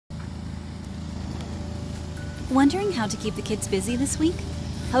Wondering how to keep the kids busy this week?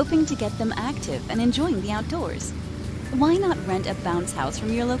 Hoping to get them active and enjoying the outdoors? Why not rent a bounce house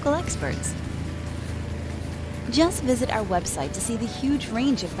from your local experts? Just visit our website to see the huge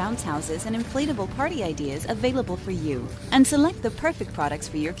range of bounce houses and inflatable party ideas available for you, and select the perfect products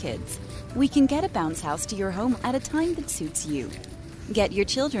for your kids. We can get a bounce house to your home at a time that suits you. Get your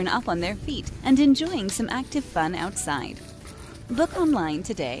children up on their feet and enjoying some active fun outside. Book online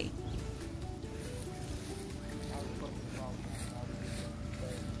today.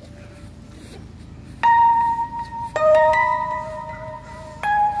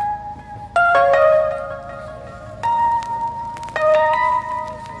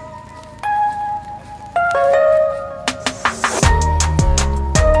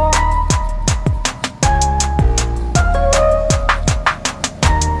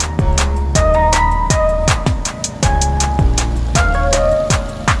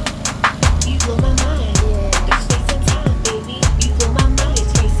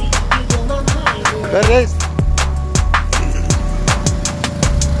 Ver,